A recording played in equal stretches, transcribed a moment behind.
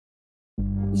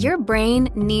Your brain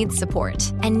needs support,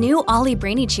 and new Ollie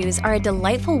Brainy Chews are a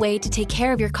delightful way to take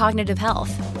care of your cognitive health.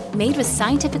 Made with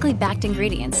scientifically backed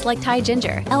ingredients like Thai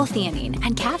ginger, L-theanine,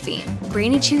 and caffeine,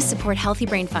 Brainy Chews support healthy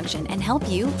brain function and help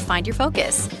you find your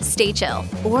focus, stay chill,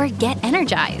 or get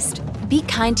energized. Be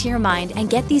kind to your mind and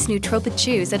get these nootropic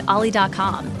chews at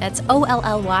ollie.com. That's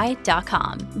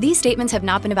OLLY.com. These statements have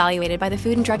not been evaluated by the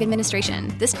Food and Drug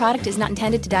Administration. This product is not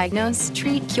intended to diagnose,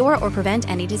 treat, cure, or prevent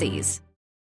any disease.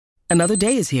 Another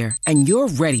day is here, and you're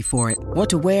ready for it. What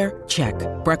to wear? Check.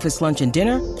 Breakfast, lunch, and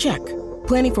dinner? Check.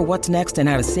 Planning for what's next and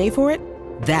how to save for it?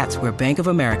 That's where Bank of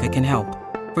America can help.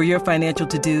 For your financial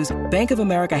to-dos, Bank of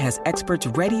America has experts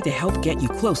ready to help get you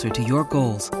closer to your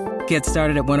goals. Get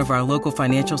started at one of our local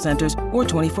financial centers or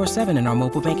 24/7 in our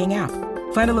mobile banking app.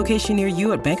 Find a location near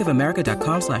you at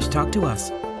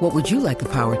bankofamerica.com/talktous. What would you like the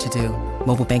power to do?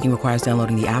 Mobile banking requires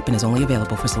downloading the app and is only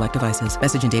available for select devices.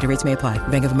 Message and data rates may apply.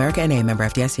 Bank of America N.A., member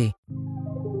FDIC.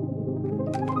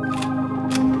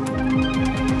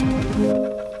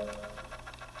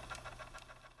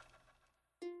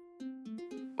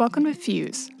 Welcome to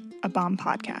Fuse, a Bomb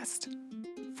podcast.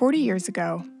 40 years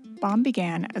ago, Bomb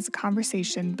began as a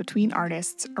conversation between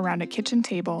artists around a kitchen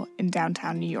table in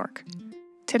downtown New York.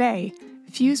 Today,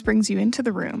 Fuse brings you into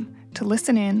the room to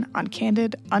listen in on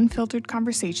candid, unfiltered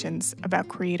conversations about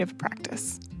creative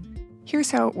practice.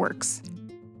 Here's how it works.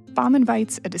 Bomb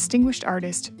invites a distinguished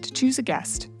artist to choose a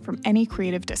guest from any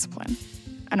creative discipline,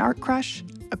 an art crush,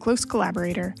 a close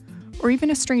collaborator, or even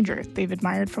a stranger they've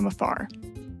admired from afar.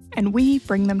 And we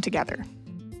bring them together.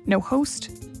 No host,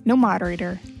 no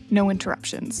moderator, no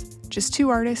interruptions, just two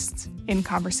artists in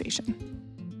conversation.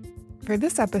 For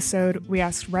this episode, we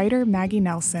asked writer Maggie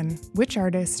Nelson which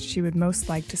artist she would most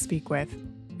like to speak with,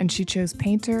 and she chose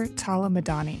painter Tala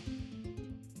Madani.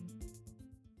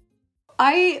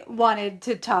 I wanted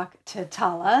to talk to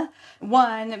Tala,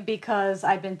 one, because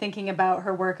I've been thinking about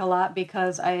her work a lot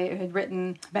because I had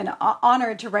been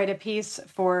honored to write a piece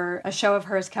for a show of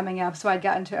hers coming up, so I'd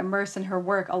gotten to immerse in her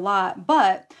work a lot,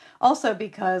 but also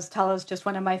because Tala's just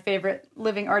one of my favorite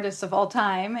living artists of all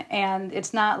time, and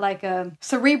it's not like a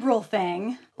cerebral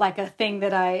thing, like a thing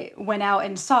that I went out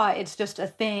and saw. It's just a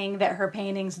thing that her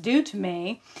paintings do to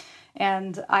me.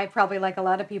 And I probably, like a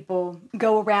lot of people,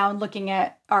 go around looking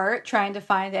at art, trying to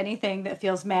find anything that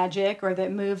feels magic or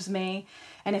that moves me.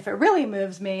 And if it really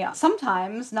moves me,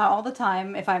 sometimes, not all the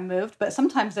time if I'm moved, but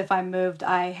sometimes if I'm moved,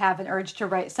 I have an urge to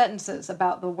write sentences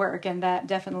about the work. And that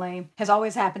definitely has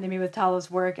always happened to me with Tala's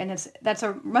work. And that's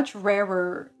a much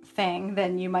rarer thing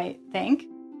than you might think.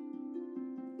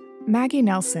 Maggie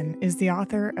Nelson is the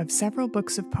author of several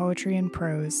books of poetry and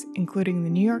prose, including the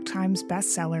New York Times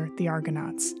bestseller, The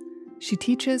Argonauts. She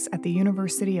teaches at the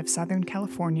University of Southern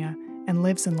California and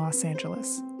lives in Los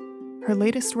Angeles. Her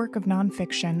latest work of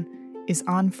nonfiction is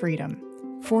On Freedom,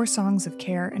 4 Songs of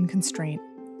Care and Constraint,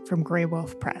 from Grey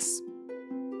Wolf Press.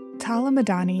 Tala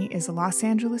Madani is a Los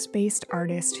Angeles-based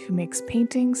artist who makes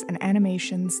paintings and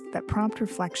animations that prompt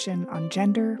reflection on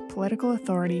gender, political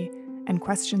authority, and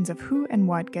questions of who and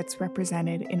what gets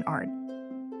represented in art.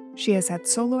 She has had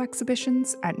solo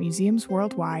exhibitions at museums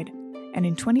worldwide, and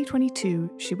in 2022,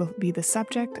 she will be the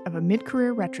subject of a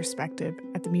mid-career retrospective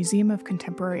at the Museum of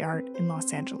Contemporary Art in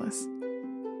Los Angeles.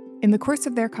 In the course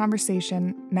of their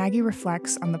conversation, Maggie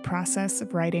reflects on the process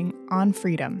of writing On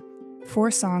Freedom,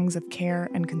 4 Songs of Care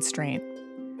and Constraint.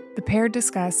 The pair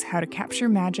discuss how to capture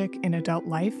magic in adult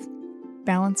life,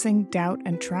 balancing doubt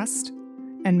and trust,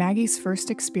 and Maggie's first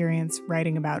experience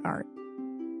writing about art.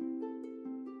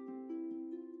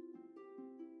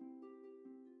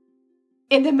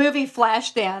 In the movie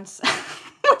Flashdance,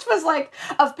 which was like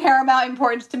of paramount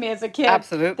importance to me as a kid.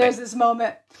 Absolutely. There's this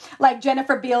moment, like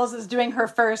Jennifer Beals is doing her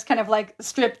first kind of like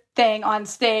strip thing on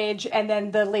stage, and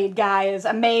then the lead guy is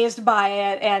amazed by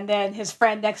it, and then his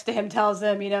friend next to him tells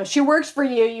him, she works for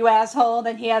you, you asshole,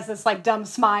 and he has this like dumb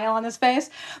smile on his face.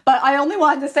 But I only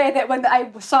wanted to say that when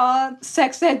I saw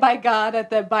Sex Ed by God at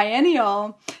the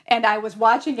Biennial, and I was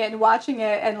watching it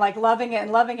and like loving it,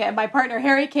 and my partner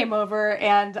Harry came over,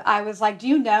 and I was like, do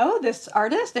you know this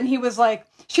artist? And he was like,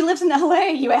 she lives in LA,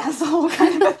 you asshole,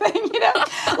 kind of a thing,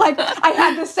 Like, I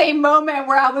had the same moment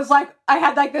where I was like, I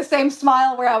had like the same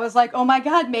smile where I was like, oh my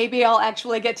God, maybe I'll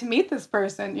actually get to meet this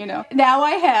person, Now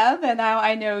I have, and now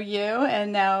I know you,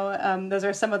 and now those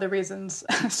are some of the reasons,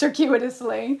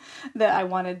 circuitously, that I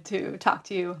wanted to talk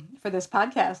to you for this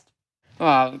podcast.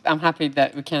 Well, I'm happy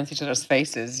that we can't see each other's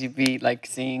faces. You'd be like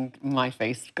seeing my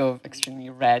face go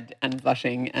extremely red and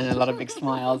blushing and a lot of big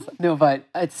smiles. No, but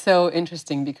it's so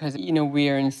interesting because,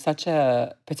 we're in such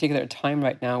a particular time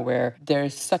right now where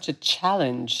there's such a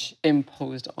challenge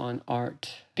imposed on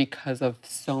art because of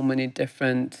so many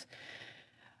different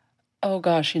Oh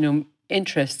gosh,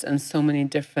 interests and so many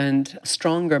different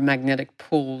stronger magnetic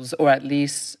pulls, or at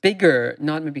least bigger,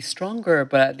 not maybe stronger,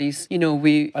 but at least,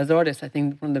 we as artists, I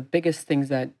think one of the biggest things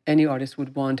that any artist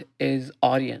would want is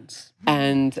audience.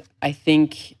 And I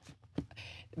think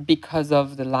because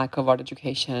of the lack of art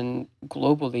education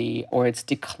globally, or its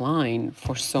decline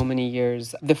for so many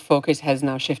years, the focus has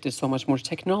now shifted so much more to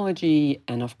technology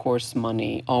and, of course,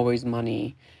 money, always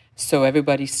money. So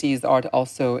everybody sees art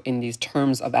also in these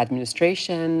terms of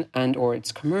administration and or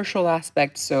its commercial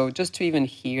aspect. So just to even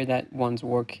hear that one's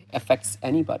work affects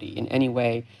anybody in any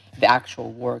way, the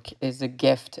actual work is a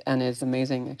gift, and it's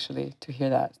amazing actually to hear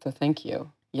that. So thank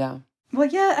you. Yeah. Well,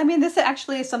 yeah, I mean, this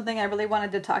actually is something I really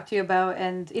wanted to talk to you about.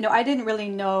 And, I didn't really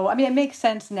know. I mean, it makes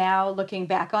sense now looking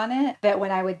back on it that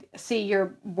when I would see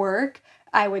your work,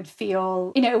 I would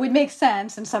feel, it would make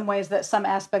sense in some ways that some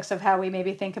aspects of how we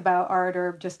maybe think about art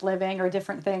or just living or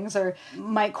different things or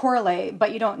might correlate,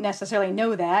 but you don't necessarily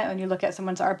know that when you look at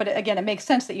someone's art. But again, it makes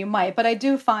sense that you might. But I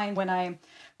do find when I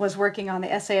was working on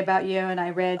the essay about you and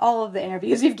I read all of the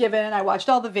interviews you've given and I watched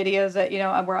all the videos that,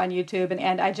 were on YouTube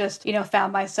and I just,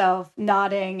 found myself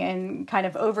nodding and kind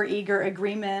of overeager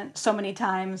agreement so many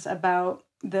times about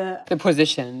the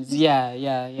positions. Yeah.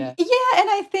 Yeah, and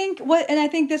I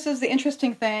think this is the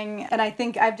interesting thing, and I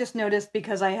think I've just noticed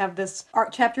because I have this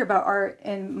art chapter about art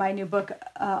in my new book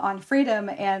on freedom,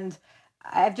 and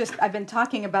I've been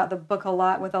talking about the book a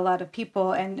lot with a lot of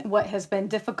people, and what has been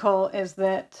difficult is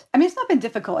that, I mean, it's not been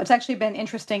difficult. It's actually been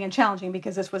interesting and challenging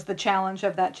because this was the challenge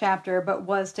of that chapter, but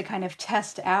was to kind of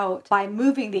test out by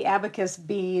moving the abacus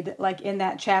bead, like in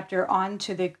that chapter,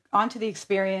 onto the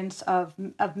experience of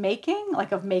making,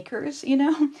 like of makers,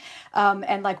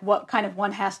 and like what kind of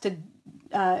one has to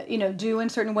do in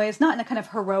certain ways, not in a kind of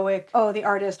heroic, the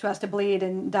artist who has to bleed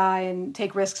and die and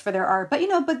take risks for their art,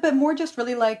 but, but more just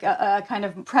really like a kind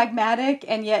of pragmatic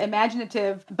and yet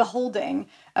imaginative beholding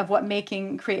of what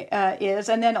making is.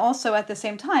 And then also at the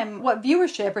same time, what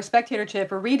viewership or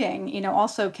spectatorship or reading,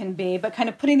 also can be, but kind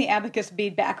of putting the abacus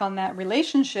bead back on that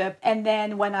relationship. And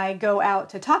then when I go out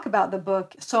to talk about the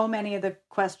book, so many of the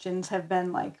questions have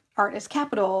been like, art as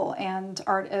capital and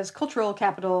art as cultural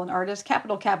capital and art as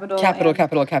capital. Capital.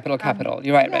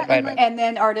 You're right, yeah, right. And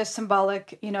then art as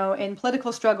symbolic, in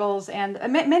political struggles and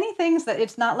many things that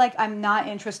it's not like I'm not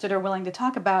interested or willing to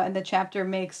talk about. And the chapter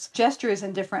makes gestures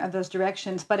in different of those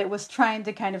directions, but it was trying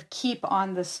to kind of keep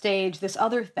on the stage this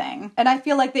other thing. And I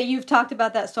feel like that you've talked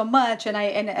about that so much. And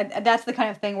that's the kind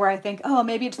of thing where I think,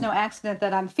 maybe it's no accident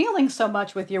that I'm feeling so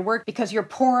much with your work because you're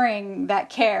pouring that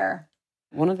care.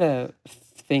 One of the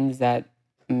things that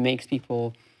makes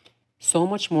people so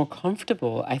much more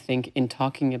comfortable, I think, in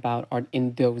talking about art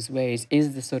in those ways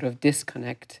is the sort of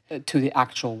disconnect to the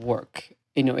actual work.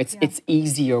 It's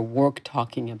easier work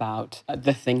talking about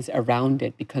the things around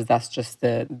it because that's just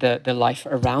the life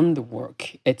around the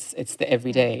work. It's the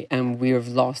everyday, and we've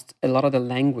lost a lot of the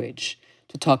language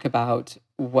to talk about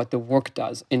what the work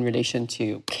does in relation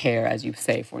to care, as you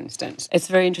say, for instance. It's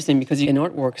very interesting because in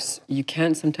artworks, you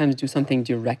can't sometimes do something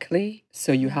directly,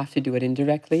 so you have to do it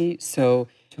indirectly. So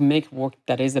to make work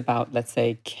that is about, let's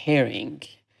say, caring,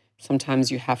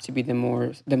 sometimes you have to be the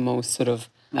most sort of,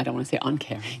 I don't want to say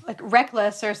uncaring. Like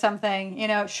reckless or something,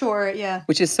 sure, yeah.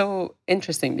 Which is so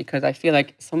interesting because I feel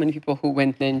like so many people who,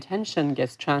 when the intention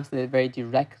gets translated very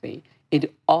directly,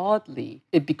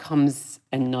 it becomes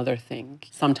another thing.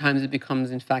 Sometimes it becomes,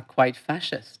 in fact, quite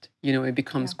fascist. It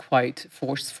becomes quite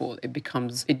forceful.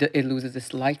 It loses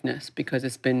its lightness because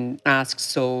it's been asked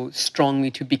so strongly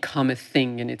to become a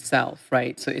thing in itself,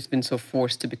 right? So it's been so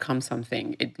forced to become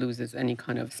something. It loses any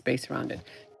kind of space around it.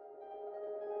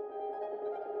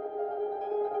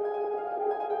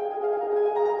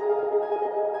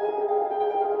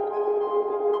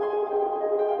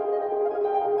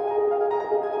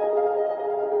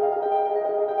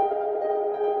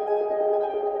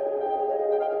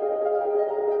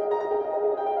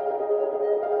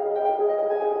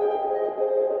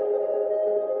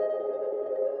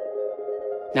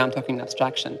 Now I'm talking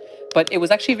abstraction. But it was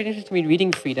actually really interesting to me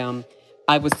reading Freedom.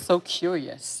 I was so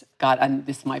curious, God, and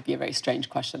this might be a very strange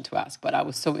question to ask, but I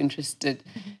was so interested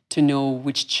to know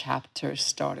which chapter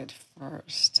started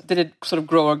first. Did it sort of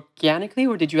grow organically,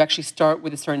 or did you actually start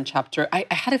with a certain chapter? I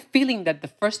had a feeling that the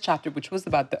first chapter, which was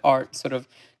about the art, sort of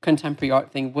contemporary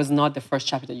art thing, was not the first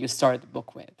chapter that you started the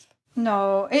book with.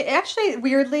 No, it actually,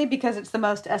 weirdly, because it's the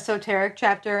most esoteric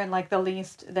chapter and like the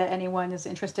least that anyone is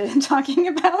interested in talking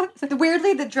about.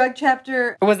 Weirdly, the drug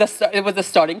chapter... It was the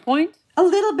starting point? A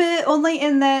little bit, only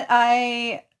in that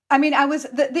I I mean,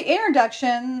 the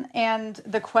introduction and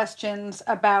the questions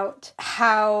about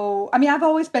how, I mean, I've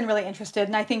always been really interested,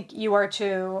 and I think you are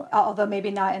too, although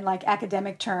maybe not in like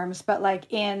academic terms, but like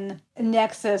in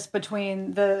nexus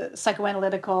between the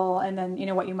psychoanalytical and then,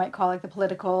 what you might call like the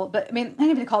political, but I mean, I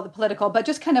don't even call it the political, but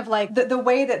just kind of like the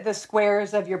way that the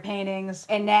squares of your paintings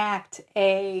enact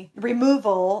a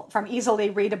removal from easily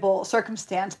readable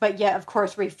circumstance, but yet, of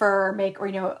course,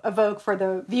 evoke for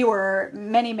the viewer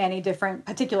many, many different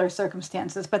particular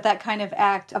circumstances, but that kind of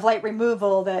act of light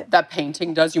removal that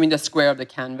painting does. You mean the square of the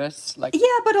canvas?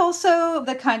 Yeah, but also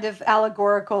the kind of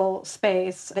allegorical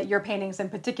space that your paintings in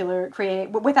particular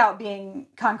create without being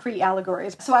concrete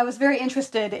allegories. So I was very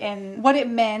interested in what it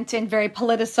meant in very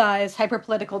politicized,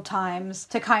 hyper-political times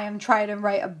to kind of try to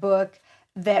write a book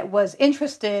that was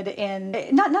interested in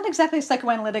not exactly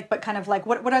psychoanalytic, but kind of like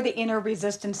what are the inner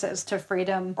resistances to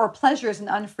freedom or pleasures and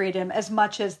unfreedom as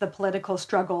much as the political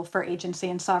struggle for agency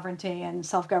and sovereignty and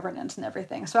self-governance and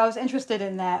everything. So I was interested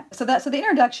in that. So the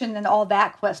introduction and all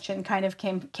that question kind of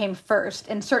came first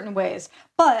in certain ways.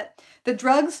 But the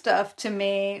drug stuff to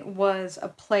me was a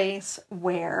place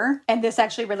where, and this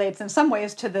actually relates in some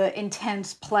ways to the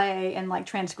intense play and like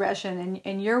transgression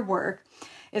in your work,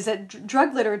 is that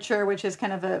drug literature, which is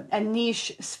kind of a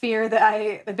niche sphere that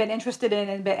I have been interested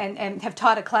in and have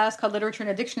taught a class called Literature and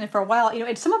Addiction for a while,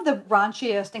 it's some of the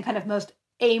raunchiest and kind of most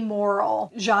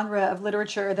amoral genre of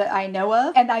literature that I know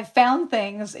of. And I've found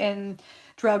things in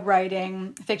drug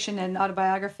writing, fiction, and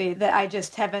autobiography that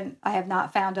I have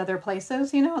not found other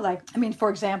places, for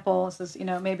example, this is,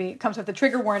 maybe it comes with a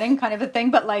trigger warning kind of a thing,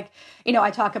 but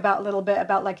I talk about a little bit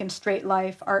about like in Straight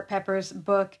Life, Art Pepper's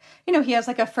book, he has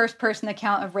like a first person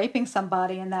account of raping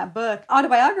somebody in that book,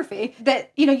 autobiography,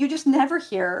 that, you just never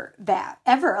hear that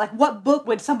ever. Like what book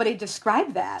would somebody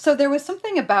describe that? So there was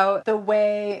something about the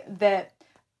way that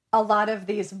a lot of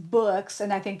these books,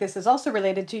 and I think this is also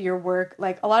related to your work,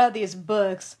 like a lot of these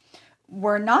books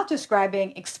were not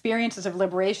describing experiences of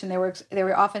liberation. They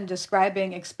were often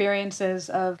describing experiences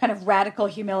of kind of radical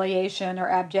humiliation or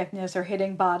abjectness or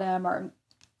hitting bottom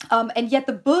and yet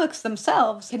the books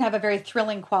themselves can have a very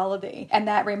thrilling quality. And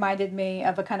that reminded me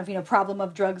of a kind of, problem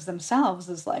of drugs themselves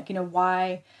is like,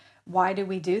 why do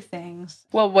we do things?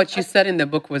 Well, what you said in the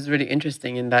book was really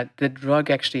interesting in that the drug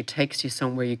actually takes you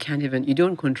somewhere you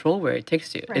don't control where it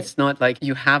takes you. Right. It's not like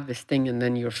you have this thing and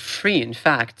then you're free. In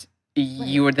fact,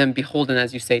 you are then beholden,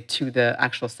 as you say, to the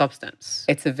actual substance.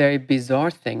 It's a very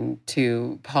bizarre thing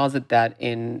to posit that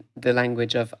in the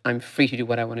language of I'm free to do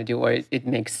what I want to do, or it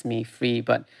makes me free.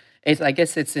 But I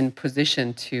guess it's in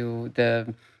position to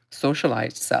the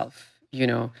socialized self,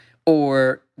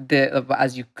 or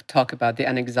as you talk about, the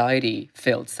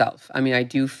anxiety-filled self. I mean, I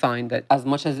do find that as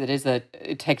much as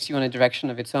it takes you in a direction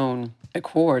of its own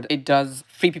accord, it does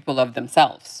free people of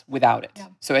themselves without it. Yeah.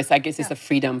 So I guess it's a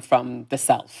freedom from the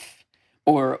self.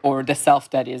 Or the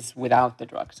self that is without the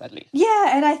drugs, at least.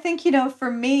 Yeah, and I think,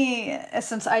 for me,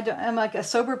 since I'm like a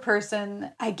sober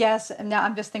person, I guess, and now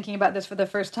I'm just thinking about this for the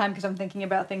first time because I'm thinking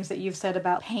about things that you've said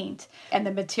about paint and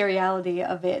the materiality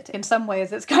of it. In some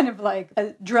ways, it's kind of like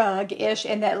a drug-ish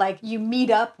in that, like, you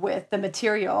meet up with the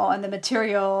material, and the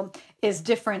material is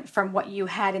different from what you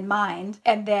had in mind.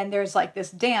 And then there's, like,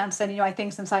 this dance, and, I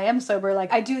think since I am sober,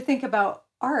 like, I do think about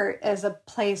art as a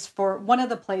place for one of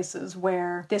the places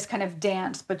where this kind of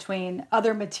dance between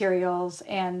other materials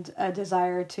and a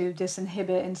desire to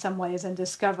disinhibit in some ways and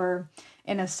discover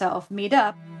in a self meet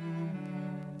up.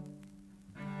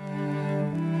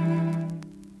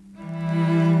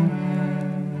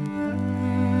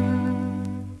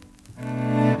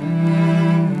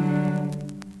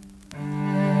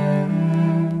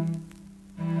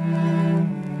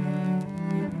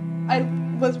 I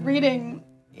was reading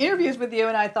interviews with you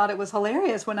and I thought it was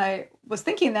hilarious when I was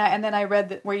thinking that, and then I read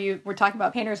that where you were talking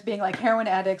about painters being like heroin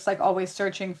addicts, like always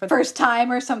searching for the first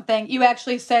time or something. You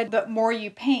actually said the more you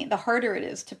paint, the harder it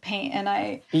is to paint. And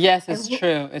it's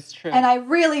true. And I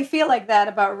really feel like that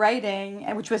about writing,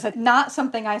 which was not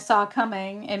something I saw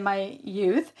coming in my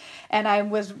youth. And I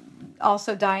was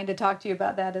also dying to talk to you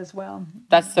about that as well.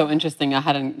 That's so interesting. I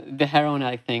had the heroin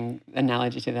addict thing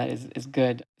analogy to that is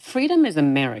good. Freedom is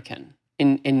American.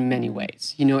 In many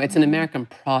ways. It's an American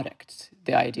product,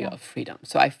 the idea of freedom.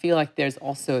 So I feel like there's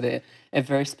also a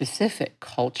very specific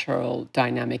cultural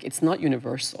dynamic. It's not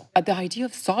universal. The idea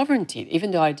of sovereignty,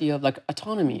 even the idea of like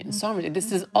autonomy and sovereignty,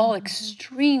 this is all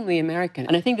extremely American.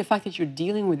 And I think the fact that you're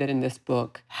dealing with it in this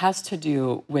book has to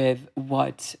do with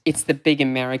it's the big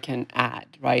American ad,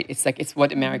 right? It's like, it's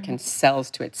what American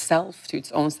sells to itself, to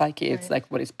its own psyche. It's like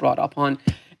what it's brought up on.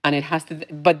 And it has to,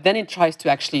 but then it tries to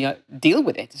actually deal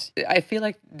with it. I feel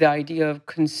like the idea of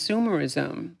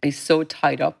consumerism is so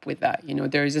tied up with that.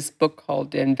 There is this book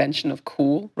called The Invention of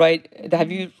Cool, right?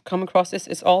 Have you come across this?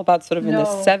 It's all about sort of in the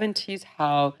 70s,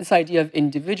 how this idea of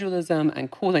individualism and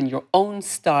cool and your own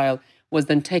style was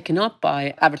then taken up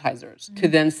by advertisers to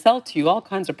then sell to you all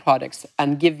kinds of products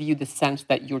and give you the sense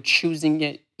that you're choosing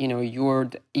it,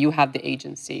 you have the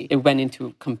agency. It went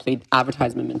into complete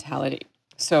advertisement mentality.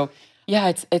 So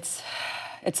yeah, it's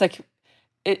like,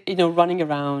 running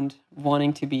around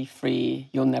wanting to be free,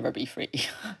 you'll never be free.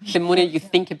 The minute you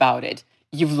think about it,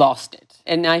 you've lost it.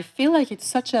 And I feel like it's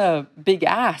such a big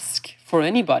ask for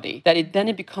anybody that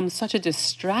it becomes such a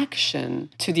distraction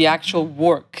to the actual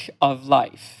work of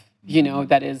life,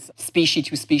 that is species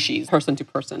to species, person to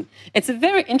person. It's a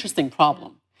very interesting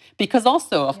problem because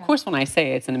also, of course, when I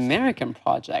say it's an American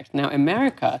project, now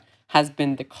America has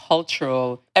been the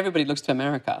cultural, everybody looks to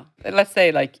America. Let's say,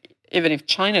 like, even if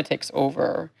China takes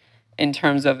over in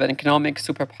terms of an economic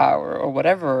superpower or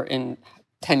whatever in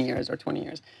 10 years or 20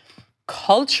 years,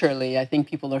 culturally, I think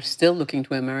people are still looking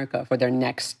to America for their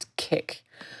next kick.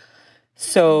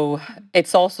 So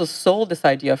it's also sold this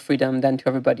idea of freedom then to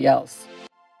everybody else.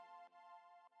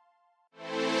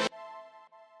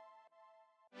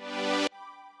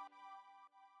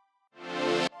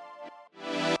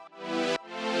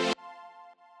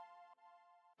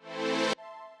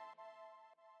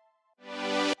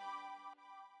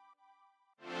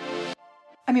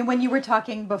 I mean, when you were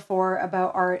talking before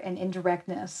about art and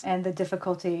indirectness and the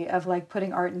difficulty of like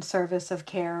putting art in service of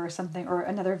care or something or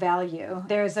another value,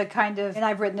 there's a kind of, and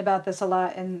I've written about this a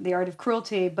lot in The Art of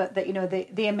Cruelty, but that,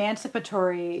 the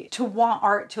emancipatory, to want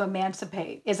art to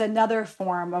emancipate is another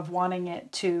form of wanting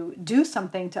it to do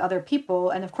something to other people.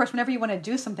 And of course, whenever you want to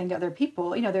do something to other people,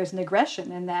 there's an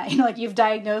aggression in that, like you've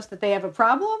diagnosed that they have a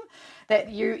problem, that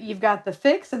you've got the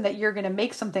fix and that you're going to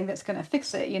make something that's going to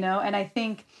fix it, and I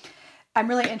think I'm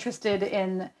really interested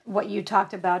in what you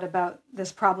talked about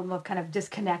this problem of kind of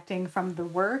disconnecting from the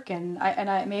work, and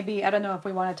I maybe I don't know if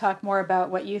we want to talk more about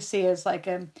what you see as like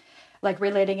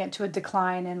relating it to a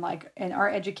decline in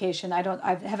art education. I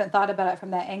haven't thought about it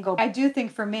from that angle. I do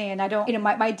think for me, and I don't,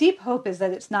 my deep hope is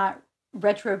that it's not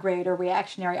retrograde or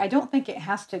reactionary. I don't think it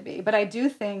has to be, but I do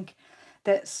think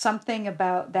that something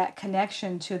about that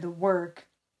connection to the work,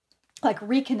 like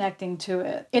reconnecting to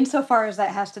it, insofar as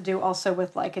that has to do also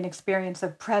with like an experience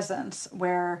of presence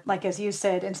where, like as you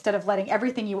said, instead of letting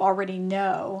everything you already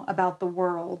know about the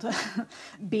world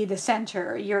be the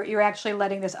center, you're actually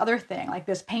letting this other thing, like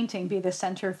this painting, be the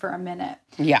center for a minute.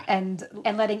 Yeah. And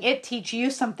letting it teach you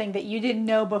something that you didn't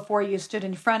know before you stood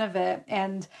in front of it.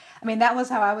 And I mean, that was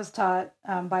how I was taught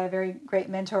by a very great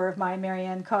mentor of mine,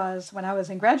 Marianne Cause, when I was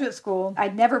in graduate school.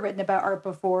 I'd never written about art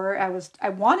before. I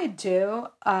wanted to.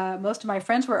 Most of my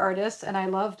friends were artists and I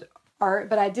loved art,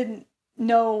 but I didn't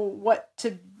know what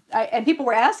to. And people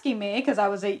were asking me, because I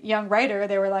was a young writer,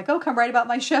 they were like, oh, come write about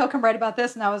my show, come write about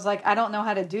this. And I was like, I don't know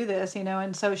how to do this,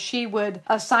 And so she would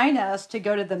assign us to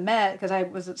go to the Met, because I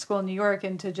was at school in New York,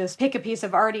 and to just pick a piece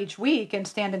of art each week and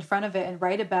stand in front of it and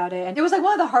write about it. And it was like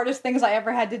one of the hardest things I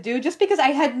ever had to do, just because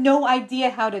I had no idea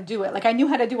how to do it. Like I knew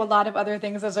how to do a lot of other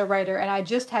things as a writer, and I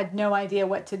just had no idea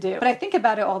what to do. But I think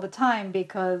about it all the time,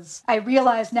 because I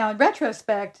realize now in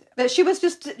retrospect that she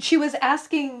was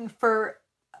asking for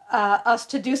us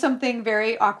to do something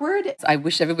very awkward. I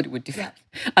wish everybody would do that.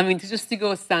 I mean, to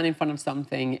go stand in front of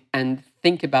something and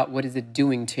think about what is it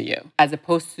doing to you, as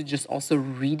opposed to just also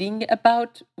reading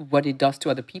about what it does to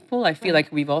other people. I feel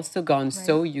like we've also gone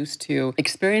so used to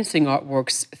experiencing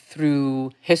artworks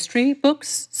through history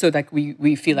books, so that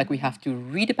we feel like we have to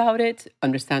read about it,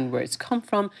 understand where it's come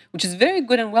from, which is very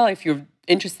good and well if you're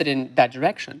interested in that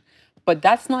direction. But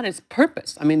that's not its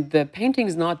purpose. I mean, the painting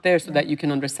is not there so that you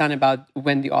can understand about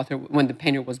when the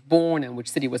painter was born and which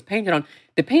city was painted on.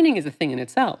 The painting is a thing in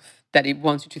itself, that it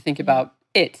wants you to think about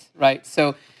it, right?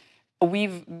 So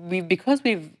we've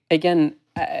again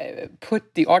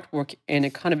put the artwork in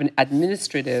a kind of an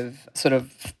administrative sort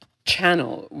of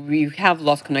channel. We have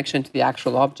lost connection to the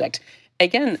actual object.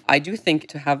 Again, I do think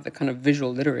to have the kind of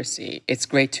visual literacy, it's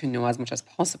great to know as much as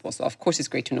possible. So of course it's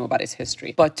great to know about its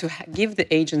history, but to give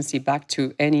the agency back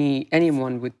to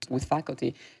anyone with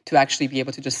faculty to actually be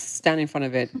able to just stand in front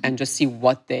of it and just see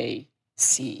what they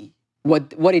see,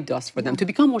 what it does for them, to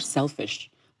become more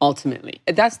selfish, ultimately.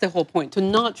 That's the whole point, to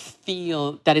not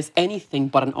feel that it's anything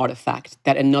but an artifact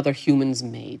that another human's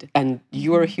made. And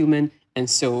you're a human, and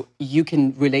so you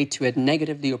can relate to it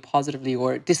negatively or positively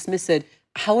or dismiss it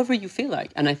however you feel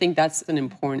like. And I think that's an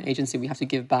important agency we have to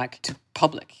give back to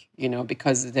public,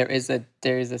 because there is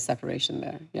a separation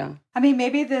there. Yeah. I mean,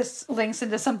 maybe this links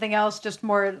into something else just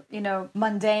more,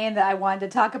 mundane that I wanted to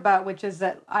talk about, which is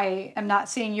that I am not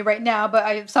seeing you right now, but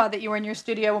I saw that you were in your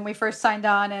studio when we first signed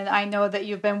on, and I know that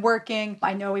you've been working.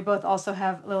 I know we both also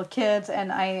have little kids, and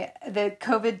the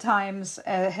COVID times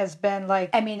has been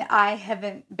I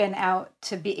haven't been out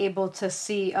to be able to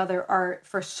see other art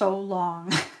for so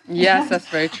long. Yes, that's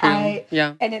very true.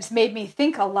 And it's made me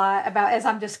think a lot about, as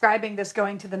I'm describing this,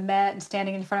 going to the Met and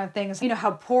standing in front of things,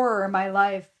 how poorer my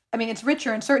life. I mean, it's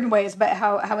richer in certain ways, but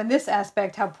how in this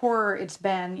aspect, how poorer it's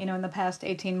been, in the past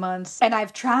 18 months. And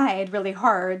I've tried really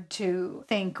hard to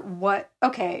think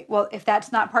if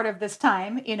that's not part of this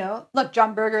time, look,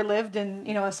 John Berger lived in,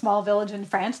 a small village in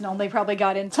France and only probably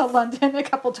got into London a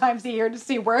couple times a year to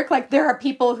see work. Like, there are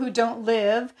people who don't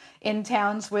live in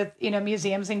towns with,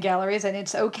 museums and galleries, and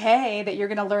it's okay that you're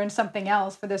going to learn something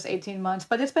else for this 18 months.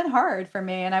 But it's been hard for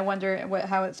me, and I wonder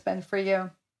how it's been for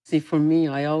you. See, for me,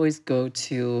 I always go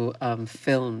to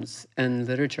films and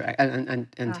literature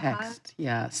and text.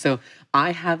 Yeah. So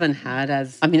I haven't had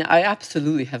I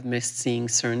absolutely have missed seeing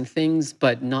certain things,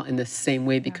 but not in the same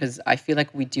way, because I feel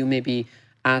like we do maybe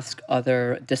ask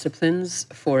other disciplines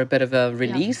for a bit of a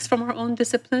release from our own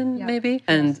discipline, maybe.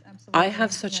 And I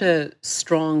have such a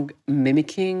strong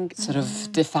mimicking, sort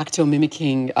of de facto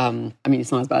mimicking.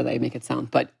 It's not as bad as I make it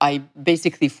sound, but I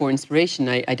basically, for inspiration,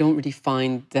 I don't really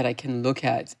find that I can look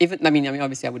at,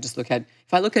 obviously I would just look at,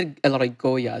 if I look at a lot of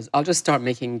Goyas, I'll just start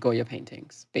making Goya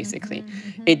paintings, basically.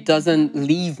 It doesn't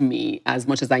leave me as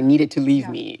much as I need it to leave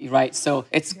me, right? So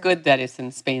it's good that it's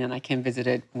in Spain and I can visit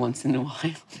it once in a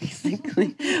while,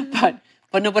 basically.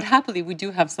 But happily, we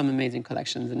do have some amazing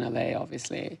collections in LA,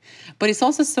 obviously. But it's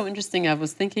also so interesting. I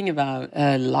was thinking about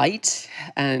light,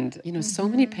 and so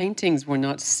many paintings were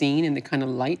not seen in the kind of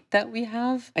light that we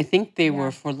have. I think they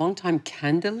were for a long time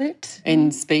candlelit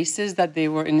in spaces that they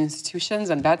were in institutions,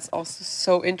 and that's also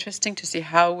so interesting to see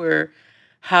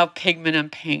how pigment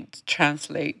and paint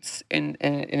translates in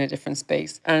a different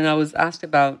space. And I was asked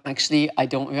about, actually,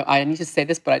 I need to say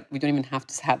this, but we don't even have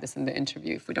to have this in the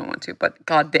interview if we don't want to. But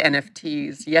God, the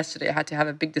NFTs. Yesterday, I had to have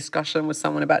a big discussion with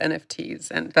someone about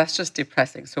NFTs, and that's just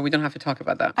depressing. So we don't have to talk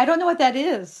about that. I don't know what that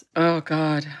is. Oh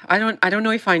God, I don't know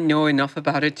if I know enough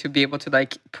about it to be able to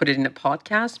put it in a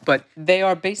podcast. But they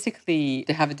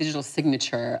have a digital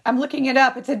signature. I'm looking it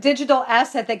up. It's a digital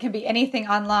asset that can be anything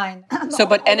online.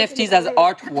 But NFTs as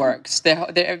artworks,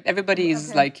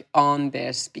 everybody's on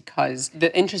this, because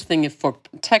the interesting thing for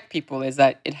tech people is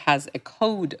that it has a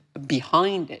code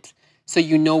behind it, so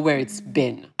where it's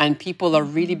been. And people are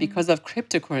really, because of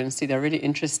cryptocurrency, they're really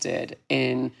interested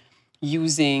in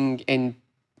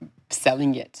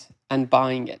selling it and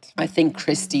buying it. I think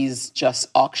Christie's just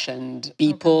auctioned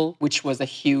Beeple, which was a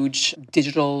huge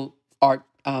digital art,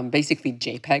 basically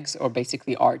JPEGs or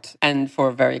basically art, and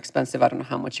for very expensive. I don't know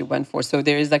how much it went for. So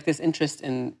there is this interest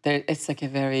in there. It's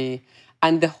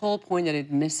and the whole point that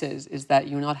it misses is that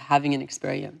you're not having an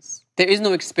experience. There is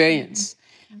no experience.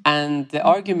 And the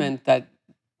argument that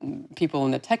people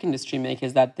in the tech industry make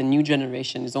is that the new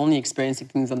generation is only experiencing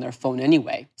things on their phone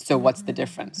anyway. So what's the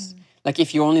difference?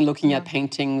 If you're only looking at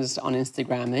paintings on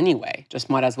Instagram anyway, just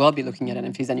might as well be looking at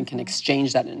NFTs, and you can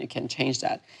exchange that and you can change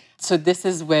that. So this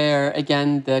is where,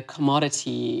 again, the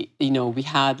commodity, we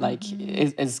had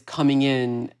is coming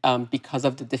in because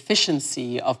of the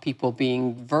deficiency of people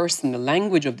being versed in the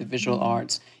language of the visual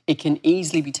arts. It can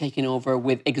easily be taken over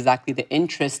with exactly the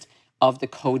interest of the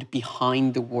code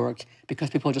behind the work, because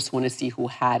people just want to see who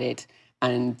had it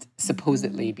and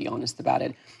supposedly be honest about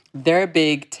it. Their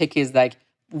big tick is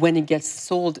when it gets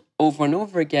sold over and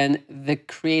over again, the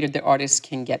creator, the artist,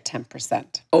 can get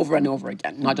 10% over and over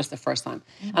again, not just the first time.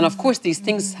 And of course, these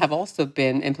things have also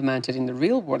been implemented in the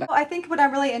real world. I think what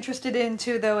I'm really interested in,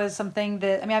 too, though, is something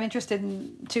that, I'm interested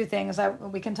in two things.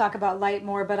 We can talk about light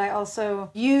more, but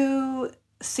you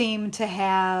seem to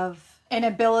have an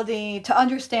ability to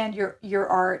understand your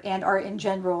art and art in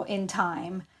general in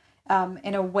time,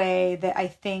 in a way that I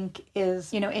think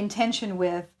is, in tension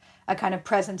with a kind of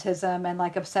presentism and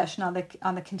obsession on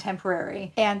the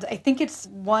contemporary. And I think it's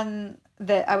one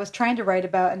that I was trying to write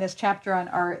about in this chapter on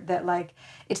art, that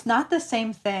it's not the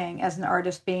same thing as an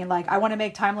artist being I want to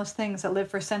make timeless things that live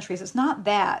for centuries. It's not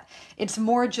that. It's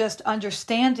more just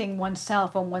understanding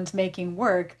oneself when one's making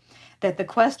work, that the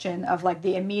question of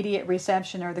the immediate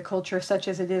reception or the culture such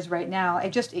as it is right now,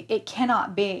 it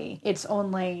cannot be its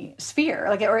only sphere,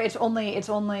 or its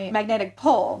only magnetic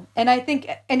pole. And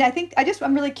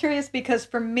I'm really curious, because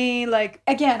for me,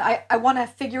 again, I want to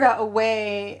figure out a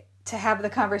way to have the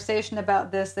conversation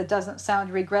about this that doesn't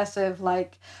sound regressive,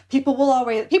 like people will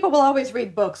always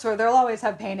read books or they'll always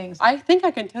have paintings? I think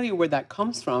I can tell you where that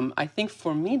comes from. I think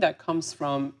for me that comes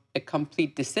from a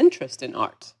complete disinterest in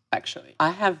art, actually.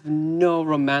 I have no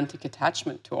romantic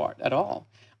attachment to art at all.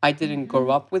 I didn't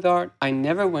grow up with art. I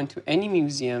never went to any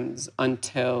museums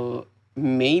until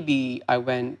maybe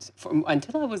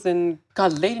until I was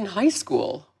late in high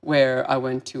school, where I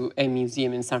went to a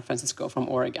museum in San Francisco from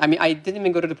Oregon. I mean, I didn't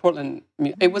even go to the Portland.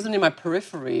 It wasn't in my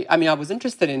periphery. I mean, I was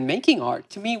interested in making art.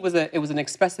 To me, it was an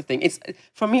expressive thing.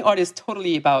 For me, art is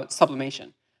totally about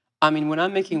sublimation. I mean, when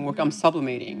I'm making work, I'm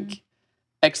sublimating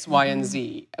X, Y, and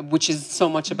Z, which is so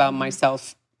much about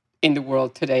myself in the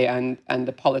world today, and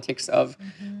the politics of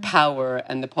power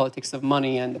and the politics of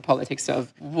money and the politics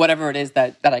of whatever it is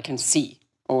that I can see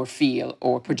or feel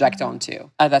or project onto.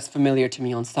 That's familiar to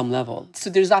me on some level.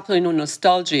 So there's absolutely no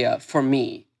nostalgia for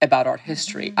me about art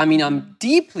history. I mean, I'm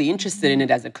deeply interested in it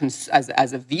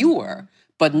as a viewer,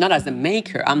 but not as a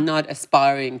maker. I'm not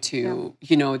aspiring to,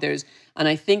 and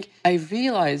I think I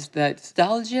realized that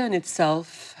nostalgia in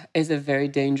itself is a very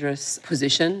dangerous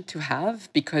position to have,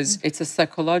 because it's a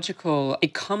psychological,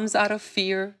 it comes out of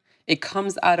fear. It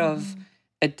comes out of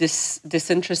a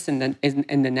disinterest in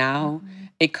the now.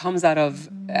 It comes out of,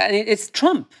 and it's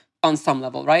Trump on some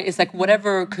level, right? It's like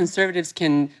whatever conservatives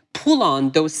can pull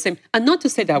on those same, and not to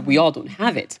say that we all don't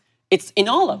have it. It's in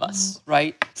all of us,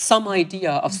 right? Some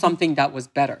idea of something that was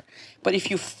better. But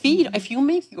if you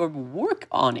make your work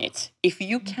on it, if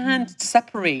you can't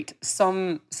separate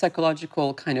some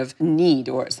psychological kind of need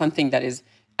or something that is,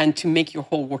 and to make your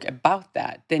whole work about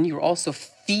that, then you're also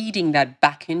feeding that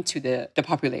back into the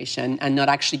population and not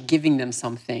actually giving them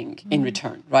something in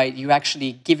return, right? You're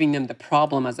actually giving them the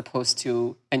problem as opposed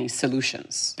to any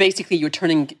solutions. Basically, you're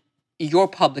turning your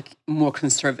public more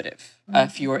conservative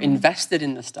if you're invested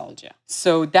in nostalgia.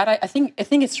 So that I think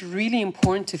it's really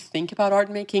important to think about art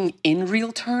making in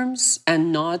real terms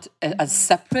and not as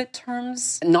separate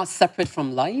terms, not separate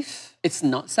from life. It's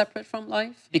not separate from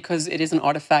life because it is an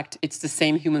artifact. It's the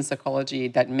same human psychology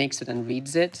that makes it and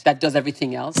reads it, that does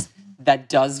everything else, that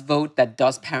does vote, that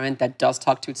does parent, that does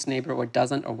talk to its neighbor or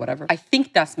doesn't or whatever. I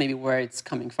think that's maybe where it's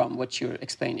coming from, what you're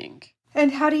explaining. And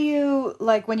how do you,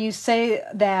 like, when you say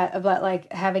that about,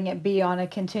 like, having it be on a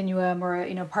continuum or,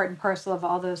 part and parcel of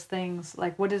all those things,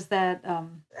 like, what is that?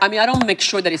 I mean, I don't make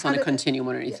sure that it's on a continuum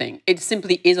or anything. Yeah. It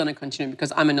simply is on a continuum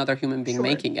because I'm another human being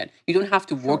making it. You don't have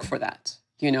to work for that,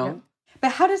 Yeah.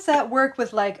 But how does that work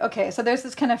with, like, okay, so there's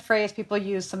this kind of phrase people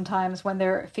use sometimes when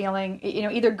they're feeling,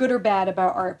 either good or bad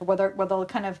about art, but where they'll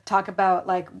kind of talk about,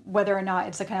 like, whether or not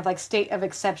it's a kind of, like, state of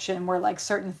exception where, like,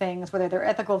 certain things, whether they're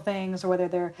ethical things or whether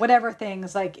they're whatever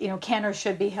things, like, can or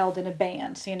should be held in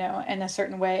abeyance, in a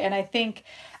certain way. And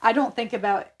I don't think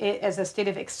about it as a state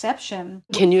of exception.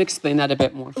 Can you explain that a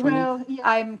bit more for me? Well,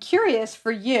 I'm curious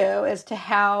for you as to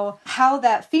how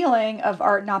that feeling of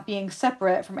art not being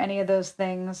separate from any of those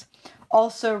things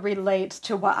also relates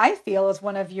to what I feel is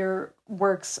one of your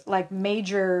work's, like,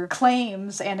 major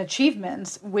claims and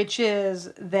achievements, which is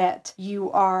that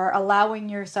you are allowing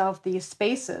yourself these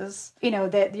spaces,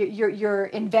 that you're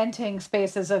inventing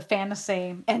spaces of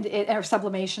fantasy or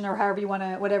sublimation or however you want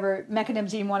to, whatever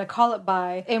mechanisms you want to call it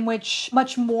by, in which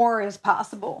much more is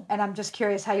possible. And I'm just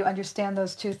curious how you understand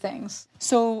those two things.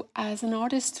 So as an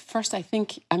artist, first, I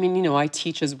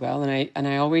teach as well. And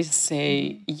I always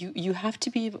say, you have to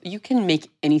be able, you can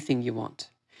make anything you want.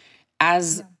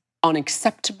 As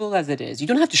unacceptable as it is, you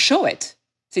don't have to show it.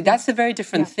 See, that's a very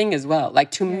different thing as well. Like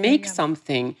to make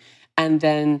something and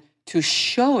then to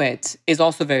show it is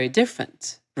also very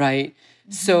different, right?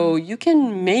 So you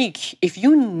can make, if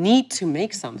you need to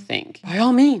make something, by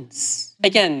all means.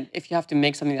 Again, if you have to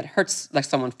make something that hurts like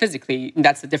someone physically,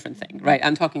 that's a different thing, right?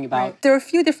 I'm talking about, there are a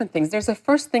few different things. There's the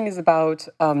first thing is about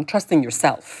trusting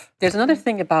yourself. There's another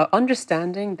thing about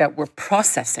understanding that we're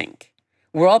processing.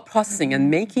 We're all processing, and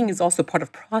making is also part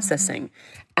of processing.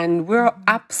 And we'll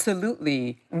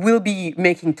be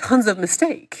making tons of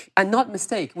mistake, and not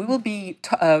mistake. We will be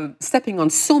stepping on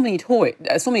so many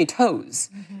toes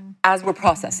as we're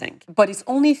processing. But it's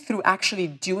only through actually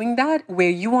doing that where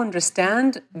you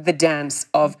understand the dance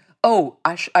of,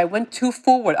 I went too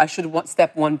forward. I should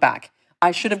step one back.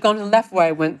 I should have gone to the left where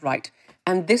I went right.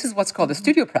 And this is what's called a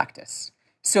studio practice.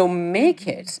 So make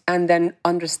it and then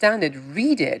understand it,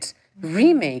 read it,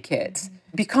 remake it,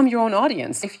 become your own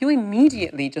audience. If you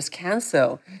immediately just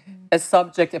cancel a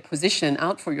subject, a position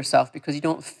out for yourself because you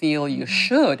don't feel you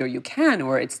should or you can,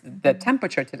 or it's the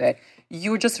temperature today,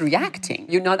 you're just reacting.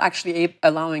 You're not actually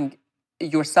allowing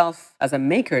yourself as a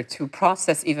maker to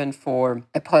process even for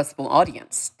a possible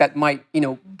audience that might,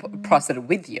 process it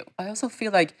with you. I also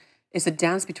feel like is a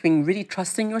dance between really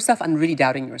trusting yourself and really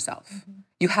doubting yourself.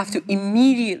 You have to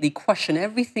immediately question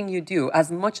everything you do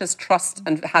as much as trust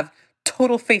and have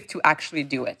total faith to actually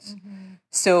do it.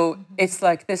 So it's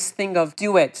like this thing of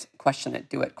do it, question it,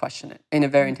 do it, question it in a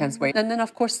very intense way. And then,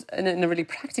 of course, in a really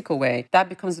practical way, that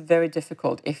becomes very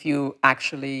difficult if you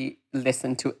actually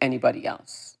listen to anybody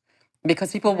else.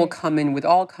 Because people will come in with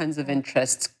all kinds of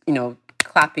interests,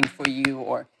 clapping for you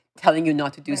or telling you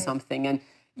not to do something. And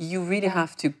you really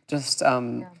have to just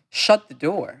shut the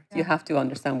door. You have to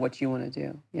understand what you want to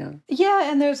do. Yeah.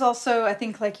 Yeah. And there's also, I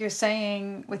think, like you're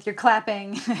saying with your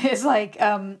clapping, is like,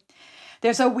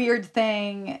 there's a weird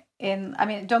thing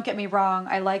don't get me wrong,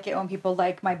 I like it when people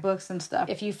like my books and stuff.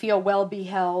 If you feel well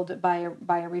beheld by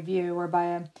a review or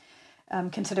by a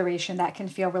consideration, that can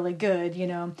feel really good,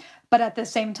 But at the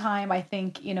same time, I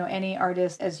think, any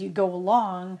artist, as you go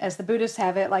along, as the Buddhists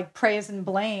have it, like praise and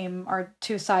blame are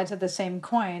two sides of the same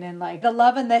coin. And like the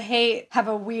love and the hate have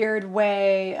a weird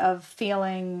way of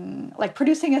feeling, like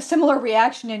producing a similar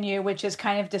reaction in you, which is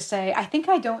kind of to say, I think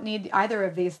I don't need either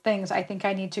of these things. I think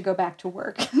I need to go back to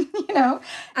work,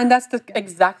 And that's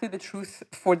exactly the truth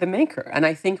for the maker. And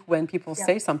I think when people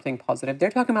say something positive,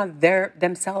 they're talking about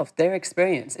themselves, their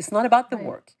experience. It's not about the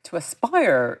work. To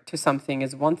aspire to something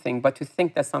is one thing, but to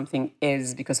think that something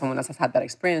is because someone else has had that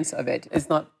experience of it is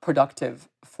not productive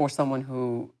for someone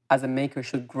who, as a maker,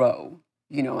 should grow,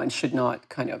 and should not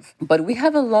But we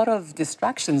have a lot of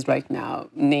distractions right now,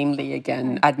 namely,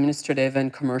 again, administrative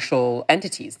and commercial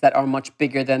entities that are much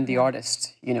bigger than the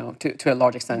artist, to a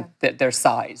large extent, their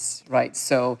size, right?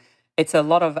 So it's a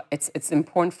lot of, it's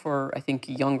important for, I think,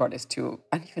 young artists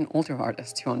and even older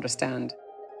artists to understand.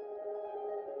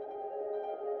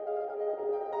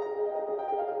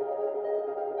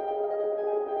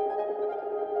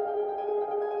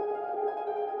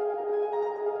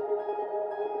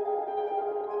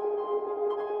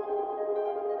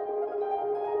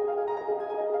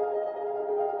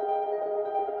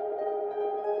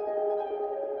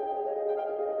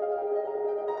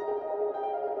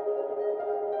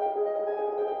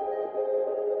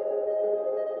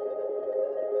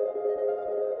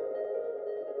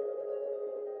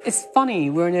 It's funny,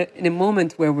 we're in a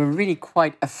moment where we're really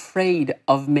quite afraid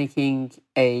of making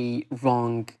a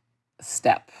wrong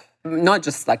step. Not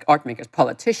just like art makers,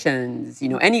 politicians,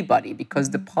 anybody,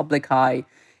 because the public eye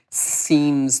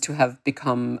seems to have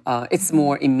become, it's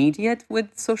more immediate with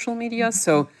social media.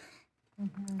 So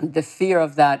the fear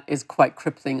of that is quite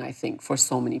crippling, I think, for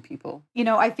so many people.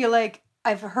 I feel like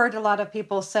I've heard a lot of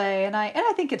people say, and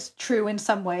I think it's true in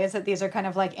some ways, that these are kind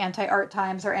of like anti-art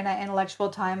times or anti-intellectual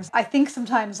times. I think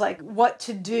sometimes like what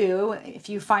to do if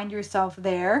you find yourself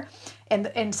there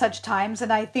in such times.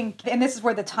 And I think, and this is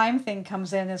where the time thing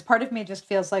comes in, is part of me just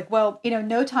feels like, well,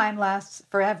 no time lasts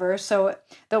forever. So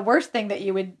the worst thing that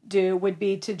you would do would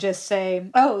be to just say,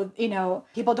 oh,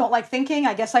 people don't like thinking,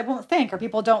 I guess I won't think. Or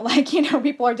people don't like,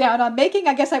 people are down on making,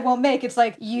 I guess I won't make. It's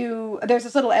like there's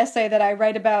this little essay that I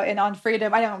write about in On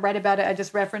Freedom. I don't write about it, I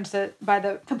just reference it, by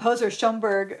the composer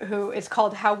Schoenberg, who it's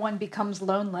called How One Becomes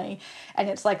Lonely. And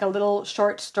it's like a little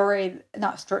short story,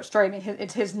 not short story,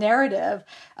 it's his narrative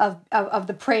of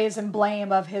the praise and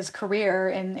blame of his career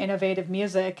in innovative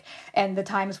music, and the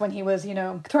times when he was,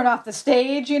 thrown off the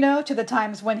stage, to the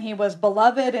times when he was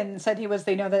beloved and said he was,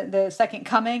 the second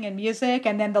coming in music,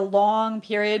 and then the long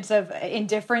periods of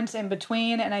indifference in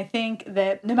between. And I think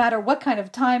that no matter what kind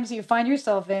of times you find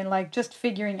yourself in, like just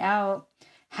figuring out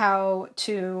how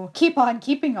to keep on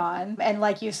keeping on. And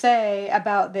like you say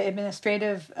about the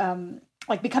administrative,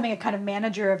 like becoming a kind of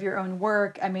manager of your own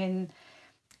work,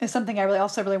 is something I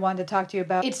really wanted to talk to you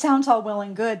about. It sounds all well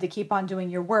and good to keep on doing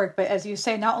your work, but as you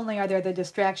say, not only are there the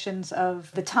distractions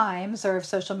of the times or of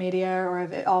social media or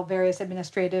of all various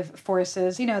administrative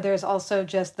forces, there's also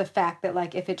just the fact that,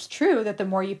 like, if it's true that the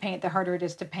more you paint, the harder it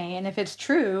is to paint. And if it's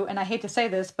true, and I hate to say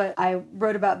this, but I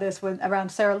wrote about this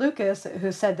around Sarah Lucas,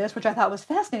 who said this, which I thought was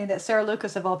fascinating, that Sarah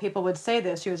Lucas, of all people, would say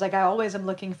this. She was like, I always am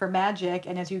looking for magic,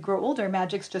 and as you grow older,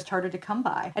 magic's just harder to come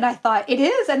by. And I thought, it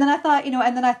is. And then I thought,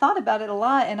 and then I thought about it a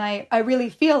lot. And I really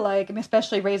feel like,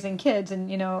 especially raising kids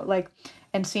and,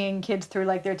 and seeing kids through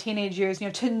like their teenage years,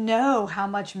 to know how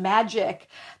much magic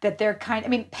that they're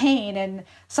pain and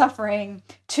suffering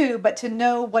too, but to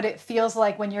know what it feels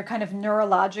like when you're kind of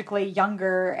neurologically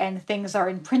younger and things are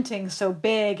imprinting so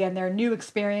big and they're new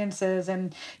experiences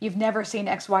and you've never seen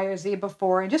X, Y, or Z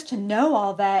before. And just to know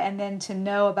all that, and then to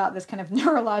know about this kind of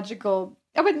neurological,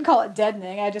 I wouldn't call it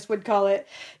deadening, I just would call it,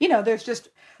 there's just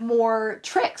more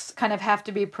tricks kind of have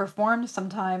to be performed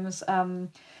sometimes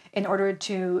in order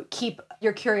to keep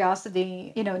your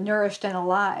curiosity, nourished and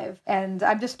alive. And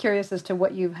I'm just curious as to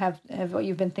what what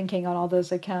you've been thinking on all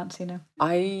those accounts. We were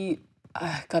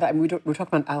talking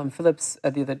about Alan Phillips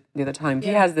the other time. He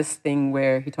has this thing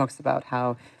where he talks about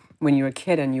how when you're a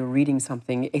kid and you're reading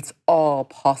something, it's all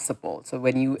possible. So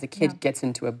when the kid gets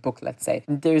into a book, let's say,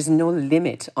 there's no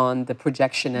limit on the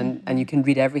projection and you can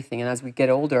read everything. And as we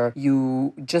get older,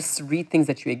 you just read things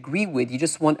that you agree with. You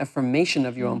just want affirmation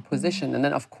of your own position. And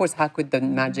then, of course, how could the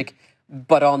magic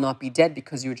but all not be dead,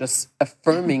 because you're just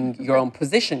affirming your own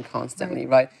position constantly,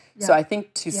 right? Yeah. So I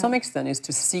think to some extent is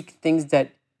to seek things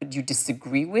that you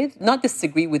disagree with, not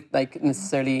disagree with like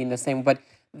necessarily in the same, but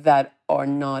that are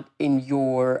not in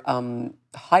your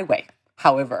highway,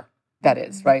 however that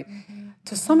is, right?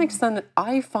 To some extent,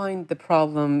 I find the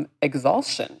problem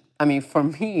exhaustion. I mean, for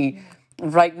me,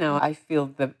 right now, I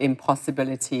feel the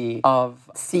impossibility of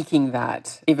seeking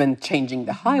that, even changing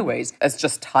the highways, as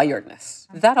just tiredness.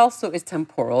 That also is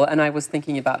temporal. And I was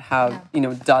thinking about how,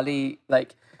 Dali,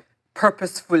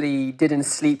 purposefully didn't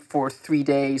sleep for 3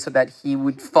 days so that he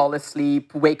would fall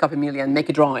asleep, wake up immediately and make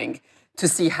a drawing to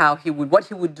see what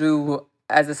he would do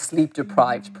as a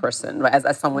sleep-deprived person, right?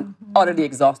 As someone utterly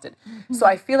exhausted. So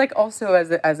I feel like also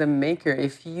as a maker,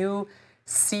 if you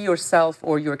see yourself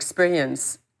or your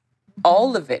experience,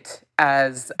 all of it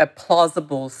as a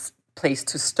plausible place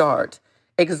to start,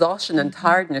 exhaustion and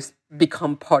tiredness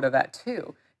become part of that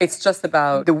too. It's just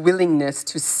about the willingness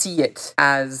to see it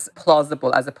as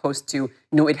plausible as opposed to,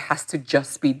 no, it has to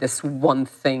just be this one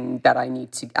thing that I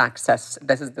need to access.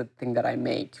 This is the thing that I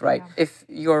make, right? Yeah. If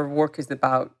your work is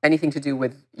about anything to do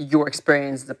with your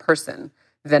experience as a person,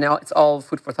 then it's all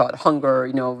food for thought. Hunger,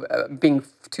 being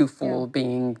too full,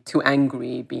 being too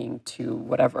angry, being too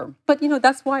whatever. But,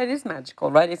 that's why it is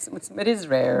magical, right? It is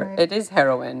rare. Right. It is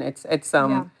heroin.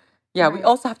 We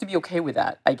also have to be okay with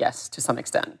that, I guess, to some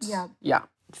extent. Yeah.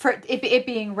 For it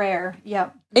being rare,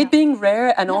 It being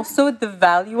rare, and also the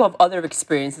value of other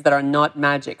experiences that are not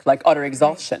magic, like utter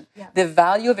exhaustion. Right. The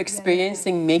value of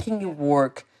experiencing, making it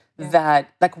work that,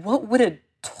 what would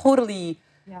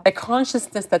a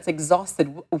consciousness that's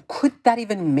exhausted, could that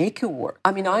even make it work?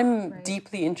 I mean, I'm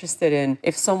deeply interested in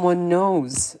if someone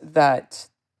knows that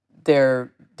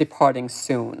they're departing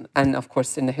soon. And of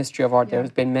course, in the history of art,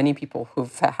 there's been many people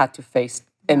who've had to face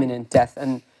imminent death.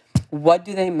 And what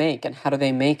do they make and how do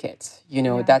they make it?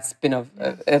 That's been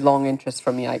a long interest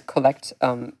for me. I collect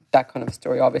that kind of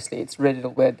story. Obviously, it's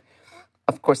riddled with,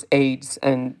 of course, AIDS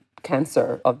and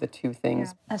cancer of the two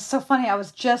things. It's so funny. I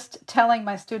was just telling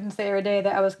my students the other day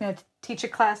that I was going to teach a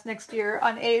class next year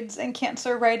on AIDS and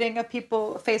cancer writing of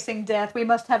people facing death. We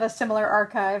must have a similar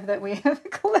archive that we have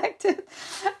collected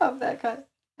of that kind.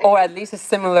 Or at least a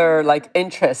similar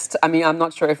interest. I mean, I'm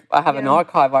not sure if I have an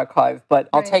archive, but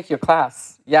I'll take your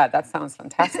class. Yeah, that sounds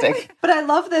fantastic. But I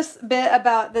love this bit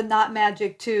about the not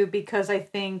magic too, because I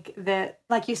think that,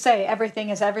 like you say, everything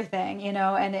is everything,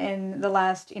 and in the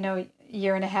last,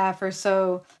 year and a half or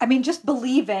so, I mean, just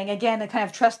believing, again, and kind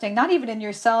of trusting, not even in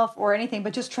yourself or anything,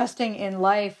 but just trusting in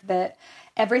life that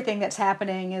everything that's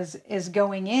happening is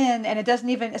going in, and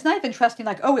it's not even trusting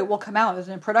it will come out as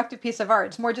a productive piece of art.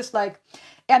 It's more just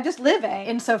I'm just living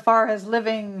insofar as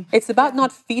living. It's about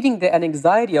not feeding an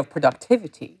anxiety of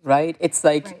productivity, right? It's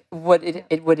what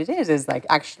it is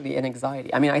actually an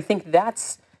anxiety. I mean, I think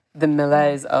that's the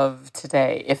malaise of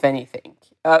today, if anything,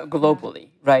 globally,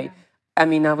 right? I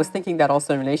mean, I was thinking that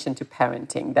also in relation to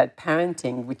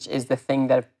parenting, which is the thing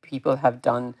that people have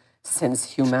done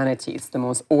since humanity. It's the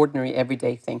most ordinary,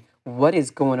 everyday thing. What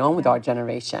is going on with our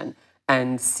generation?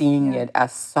 And seeing it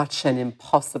as such an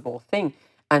impossible thing.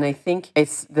 And I think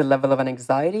it's the level of an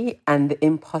anxiety and the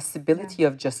impossibility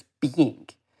of just being.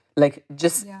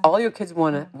 All your kids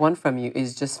want from you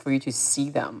is just for you to see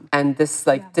them. And this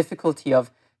difficulty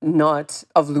of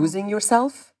losing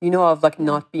yourself, of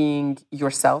not being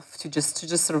yourself, to just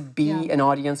sort of be an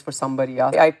audience for somebody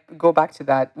else. I go back to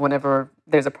that whenever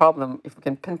there's a problem. If we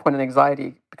can pinpoint an anxiety,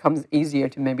 it becomes easier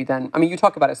to maybe then, I mean, you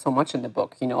talk about it so much in the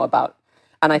book, about,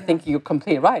 and I think you're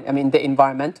completely right. I mean, the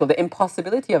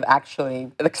impossibility of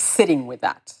actually sitting with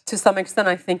that. To some extent,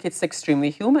 I think it's extremely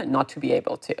human not to be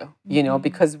able to,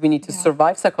 because we need to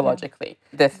survive psychologically.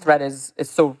 The threat is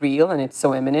so real and it's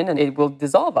so imminent, and it will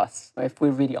dissolve us if we're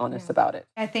really honest about it.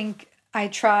 I think I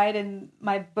tried in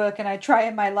my book and I try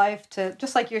in my life to,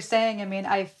 just like you're saying, I mean,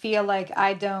 I feel like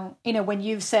I don't, when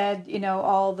you've said,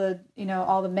 all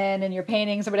the men in your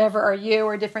paintings or whatever are you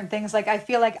or different things, like I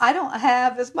feel like I don't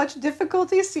have as much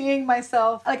difficulty seeing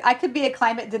myself. Like I could be a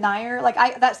climate denier. Like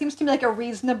that seems to me like a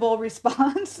reasonable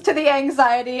response to the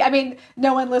anxiety. I mean,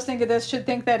 no one listening to this should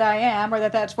think that I am or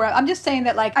that that's where I'm just saying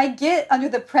that like I get under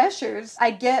the pressures.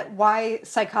 I get why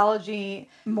psychology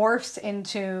morphs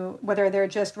into whether they're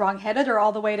just wrong-headed or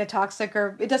all the way to toxic,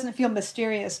 or it doesn't feel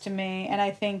mysterious to me. And I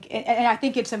think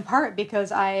it's in part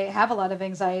because I have a lot of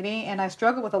anxiety and I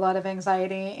struggle with a lot of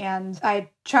anxiety, and I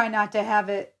try not to have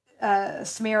it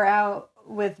smear out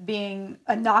with being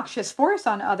a noxious force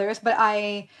on others, but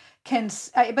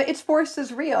but its force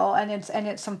is real, and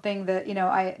it's something that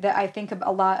I think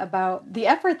a lot about the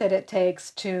effort that it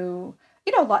takes to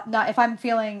not if I'm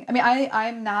feeling. I mean,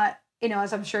 I'm not.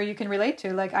 As I'm sure you can relate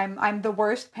to, like I'm the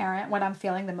worst parent when I'm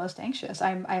feeling the most anxious.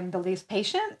 I'm the least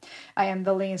patient. I am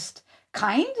the least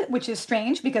kind, which is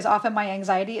strange because often my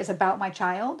anxiety is about my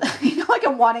child. Like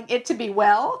I'm wanting it to be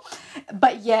well,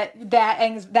 but yet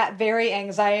that very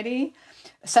anxiety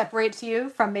separates you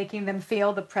from making them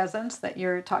feel the presence that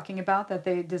you're talking about that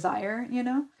they desire.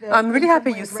 I'm really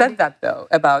happy you said that though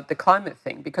about the climate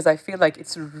thing, because I feel like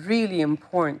it's really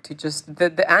important to just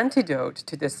the antidote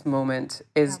to this moment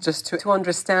is just to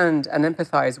understand and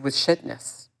empathize with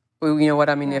shitness. You know what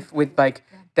I mean? If with like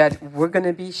that we're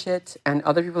gonna be shit and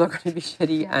other people are gonna be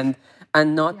shitty,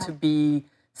 and not to be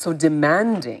so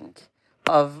demanding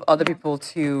of other people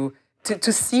to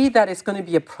see that it's going to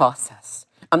be a process.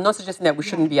 I'm not suggesting that we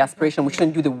shouldn't be aspirational, we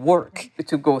shouldn't do the work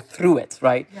to go through it,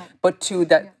 right? But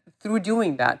through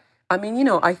doing that, I mean,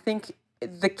 I think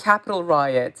the Capitol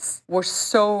riots were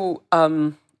so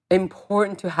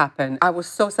important to happen. I was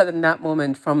so sad in that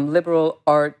moment from liberal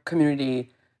art community,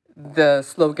 the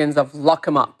slogans of lock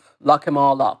 'em up, lock 'em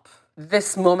all up.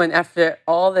 This moment after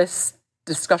all this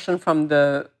discussion from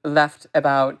the left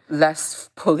about less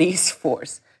police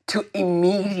force, to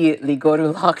immediately go to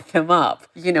lock them up,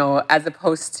 as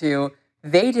opposed to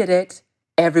they did it,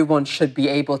 everyone should be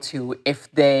able to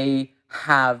if they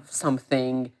have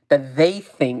something that they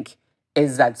think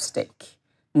is at stake.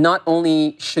 Not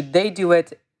only should they do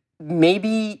it,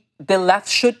 maybe the left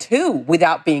should too,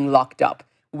 without being locked up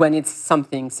when it's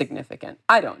something significant.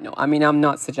 I don't know. I mean, I'm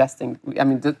not suggesting,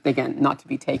 again, not to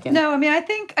be taken. No, I mean, I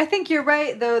think you're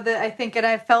right, though, and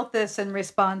I felt this in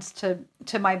response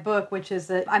to my book, which is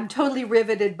that I'm totally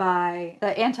riveted by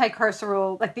the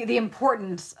anti-carceral, like the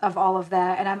importance of all of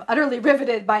that. And I'm utterly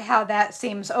riveted by how that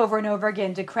seems over and over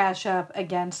again to crash up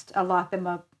against a lock them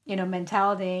up,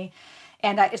 mentality.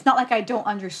 And it's not like I don't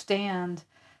understand,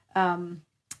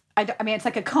 I mean, it's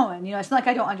like a koan, it's not like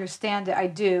I don't understand it. I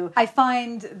do. I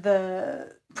find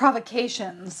the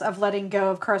provocations of letting go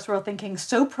of carceral thinking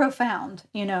so profound,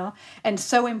 and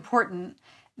so important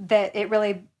that it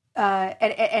really,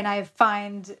 and I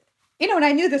find, and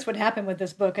I knew this would happen with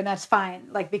this book, and that's fine,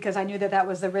 like, because I knew that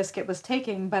was the risk it was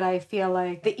taking, but I feel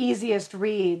like the easiest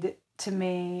read to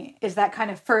me is that kind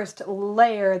of first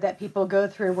layer that people go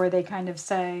through where they kind of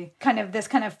say, kind of this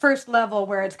kind of first level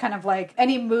where it's kind of like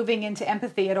any moving into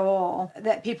empathy at all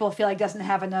that people feel like doesn't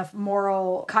have enough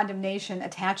moral condemnation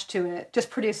attached to it just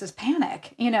produces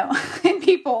panic, in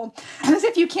people. As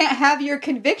if you can't have your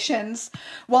convictions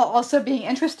while also being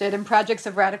interested in projects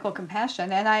of radical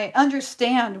compassion. And I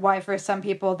understand why for some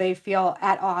people they feel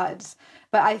at odds.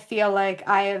 But I feel like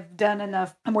I have done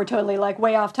enough, and we're totally like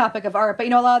way off topic of art,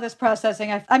 but a lot of this processing,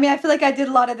 I feel like I did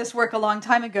a lot of this work a long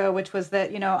time ago, which was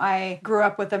that, I grew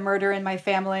up with a murder in my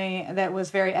family that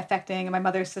was very affecting, my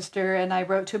mother's sister, and I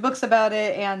wrote 2 books about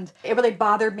it, and it really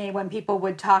bothered me when people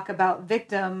would talk about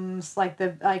victims,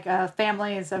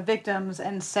 families of victims,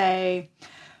 and say,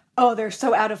 oh, they're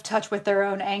so out of touch with their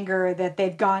own anger that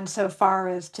they've gone so far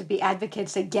as to be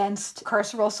advocates against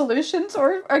carceral solutions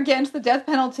or against the death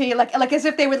penalty, like as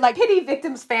if they would pity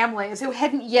victims' families who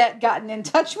hadn't yet gotten in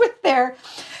touch with their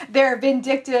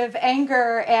vindictive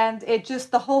anger, and it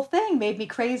just, the whole thing made me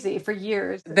crazy for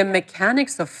years. The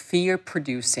mechanics of fear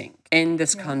producing in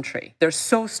this country, they're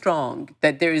so strong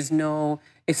that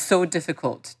it's so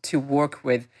difficult to work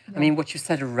with. I mean, what you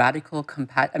said, radical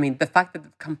compassion. The fact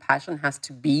that compassion has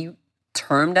to be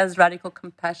termed as radical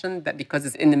compassion, that because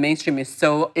it's in the mainstream is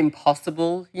so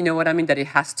impossible, that it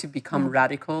has to become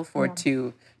radical for it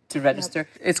to register.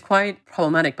 It's quite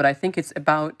problematic, but I think it's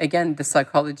about, again, the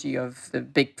psychology of the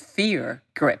big fear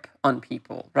grip on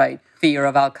people, right? Fear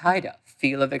of Al-Qaeda,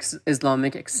 fear of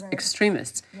Islamic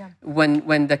extremists.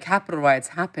 When the Capitol riots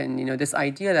happen, this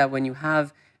idea that when you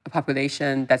have a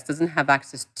population that doesn't have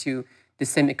access to the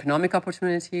same economic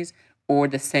opportunities or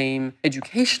the same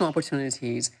educational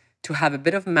opportunities to have a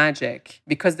bit of magic,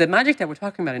 because the magic that we're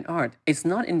talking about in art is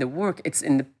not in the work, it's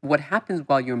in what happens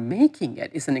while you're making it.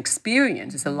 It's an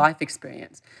experience, it's a life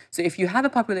experience. So if you have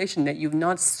a population that you've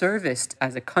not serviced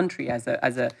as a country, as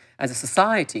a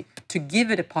society, to give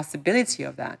it a possibility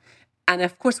of that. And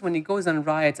of course, when it goes on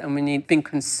riots and when it's been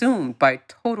consumed by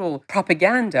total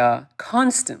propaganda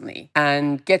constantly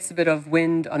and gets a bit of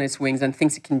wind on its wings and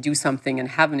thinks it can do something and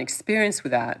have an experience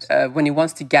with that, when it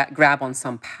wants to grab on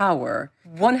some power,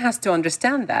 one has to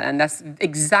understand that. And that's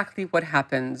exactly what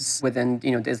happens within,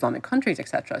 the Islamic countries,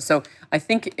 etc. So I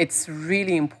think it's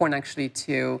really important actually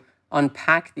to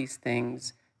unpack these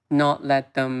things, not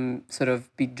let them sort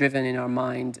of be driven in our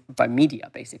mind by media,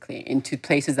 basically, into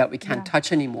places that we can't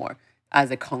touch anymore, as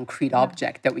a concrete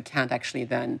object that we can't actually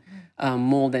then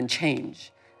mold and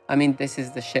change. I mean, this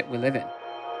is the shit we live in.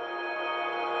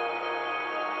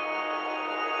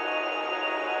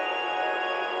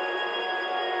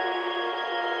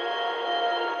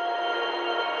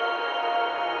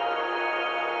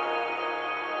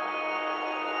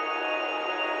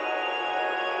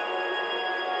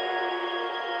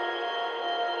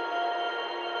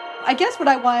 I guess what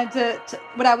I wanted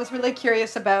what I was really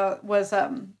curious about was,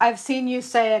 I've seen you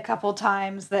say a couple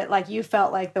times that like you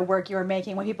felt like the work you were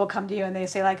making, when people come to you and they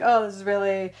say like, oh, this is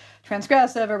really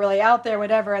transgressive or really out there,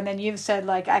 whatever. And then you've said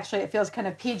like, actually, it feels kind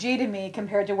of PG to me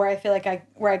compared to where I feel like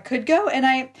where I could go. And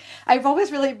I've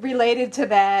always really related to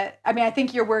that. I mean, I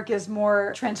think your work is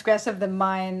more transgressive than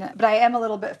mine, but I am a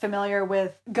little bit familiar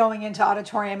with going into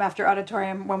auditorium after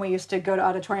auditorium when we used to go to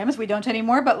auditoriums. We don't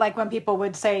anymore, but like when people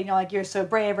would say, like, you're so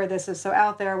brave, or this is so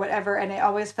out there, or whatever. And it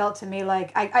always felt to me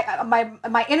like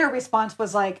my inner response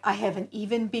was like, I haven't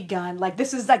even begun. Like,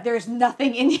 this is like, there's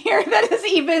nothing in here that is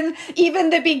even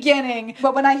the beginning.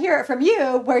 But when I hear it from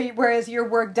you, whereas your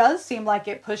work does seem like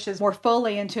it pushes more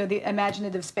fully into the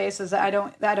imaginative spaces that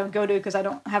I don't go to because I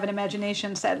don't have an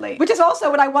imagination, sadly. Which is also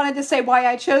what I wanted to say why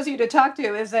I chose you to talk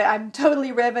to, is that I'm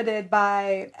totally riveted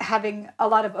by having a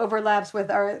lot of overlaps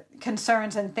with our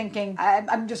concerns and thinking.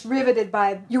 I'm just riveted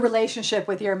by your relationship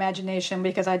with your imagination,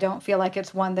 because I don't feel like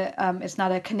it's one that it's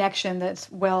not a connection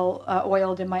that's well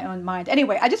oiled in my own mind.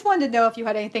 Anyway, I just wanted to know if you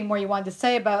had anything more you wanted to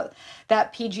say about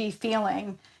that PG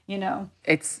feeling.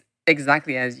 It's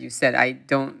exactly as you said. I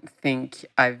don't think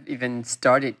I've even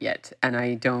started yet, and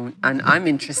I'm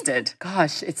interested.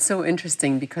 Gosh, it's so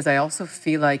interesting, because I also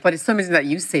feel like, but it's so amazing that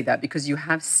you say that, because you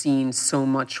have seen so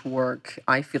much work,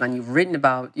 I feel, and you've written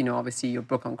about, obviously your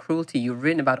book on cruelty, you've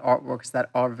written about artworks that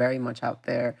are very much out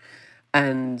there.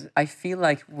 And I feel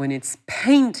like when it's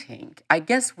painting, I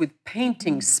guess with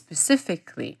painting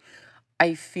specifically,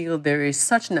 I feel there is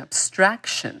such an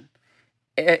abstraction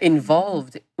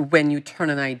involved when you turn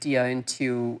an idea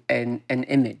into an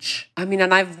image. I mean,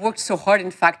 and I've worked so hard,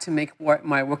 in fact, to make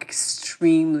my work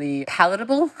extremely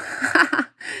palatable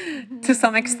to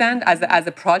some extent as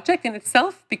a project in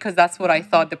itself, because that's what I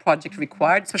thought the project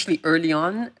required, especially early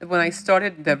on when I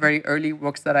started, the very early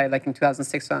works that I like in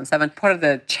 2006, 2007. Part of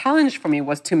the challenge for me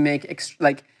was to make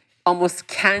almost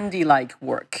candy-like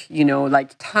work,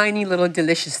 like tiny little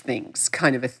delicious things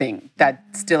kind of a thing that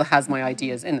still has my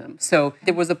ideas in them. So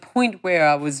there was a point where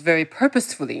I was very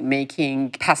purposefully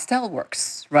making pastel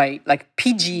works, right? Like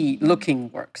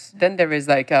PG-looking works. Then there is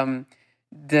like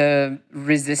the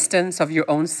resistance of your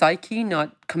own psyche,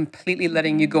 not completely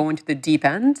letting you go into the deep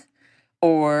end,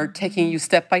 or taking you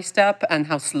step by step, and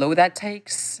how slow that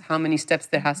takes, how many steps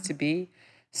there has to be.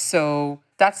 So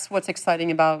that's what's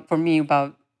exciting for me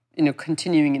about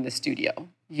continuing in the studio.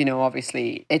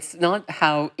 Obviously, it's not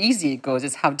how easy it goes,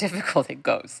 it's how difficult it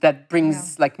goes. That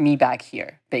brings me back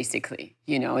here, basically.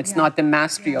 It's not the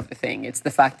mastery of the thing, it's the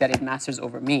fact that it masters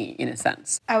over me, in a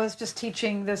sense. I was just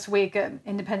teaching this week an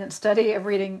independent study of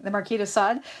reading the Marquis de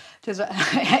Sade.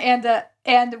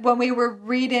 And when we were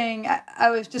reading, I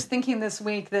was just thinking this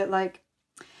week that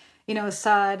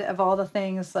Sade, of all the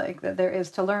things that there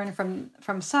is to learn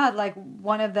from Sade,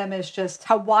 one of them is just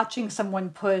how watching someone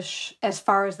push as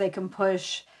far as they can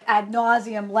push ad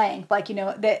nauseum length,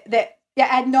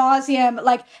 ad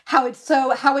nauseum, how it's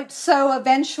so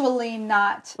eventually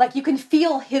not, you can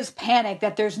feel his panic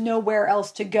that there's nowhere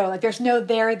else to go, there's no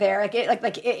there.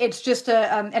 It's just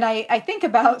and I think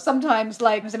about sometimes,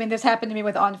 this happened to me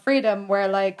with On Freedom, where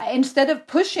instead of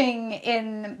pushing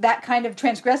in that kind of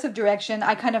transgressive direction,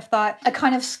 I kind of thought a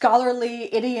kind of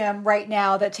scholarly idiom right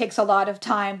now that takes a lot of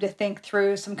time to think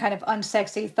through some kind of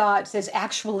unsexy thoughts is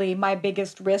actually my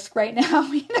biggest risk right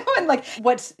now, and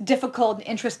what's difficult and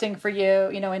interesting for you you,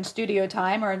 in studio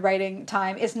time or in writing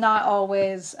time is not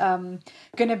always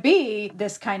going to be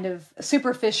this kind of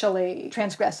superficially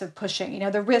transgressive pushing.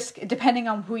 The risk, depending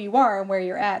on who you are and where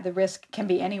you're at, the risk can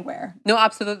be anywhere. No,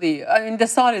 absolutely. I mean, the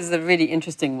Sod is a really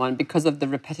interesting one because of the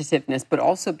repetitiveness, but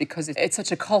also because it's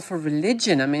such a call for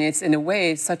religion. I mean, it's in a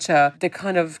way the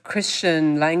kind of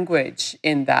Christian language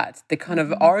in that, the kind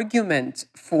of argument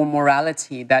for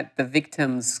morality that the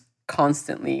victims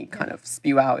constantly kind of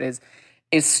spew out is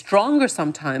stronger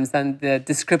sometimes than the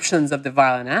descriptions of the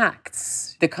violent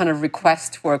acts, the kind of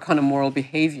request for a kind of moral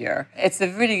behavior. It's a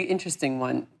really interesting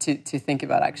one to think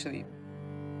about, actually.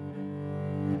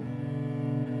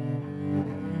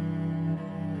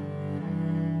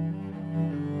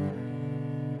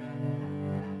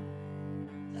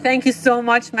 Thank you so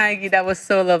much, Maggie. That was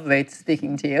so lovely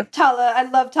speaking to you. Tala, I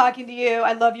love talking to you.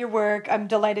 I love your work. I'm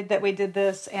delighted that we did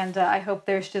this, and I hope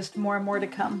there's just more and more to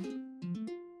come.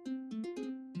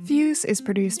 Fuse is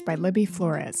produced by Libby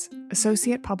Flores,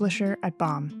 associate publisher at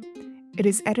Bomb. It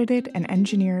is edited and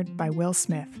engineered by Will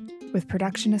Smith, with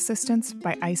production assistance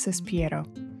by Isis Piero.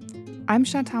 I'm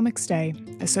Chantal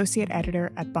McStay, associate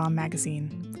editor at Bomb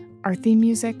Magazine. Our theme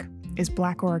music is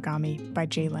Black Origami by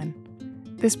Jalen.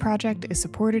 This project is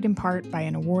supported in part by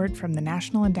an award from the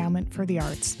National Endowment for the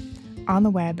Arts, on the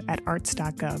web at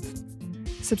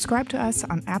arts.gov. Subscribe to us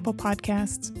on Apple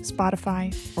Podcasts,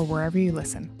 Spotify, or wherever you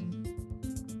listen.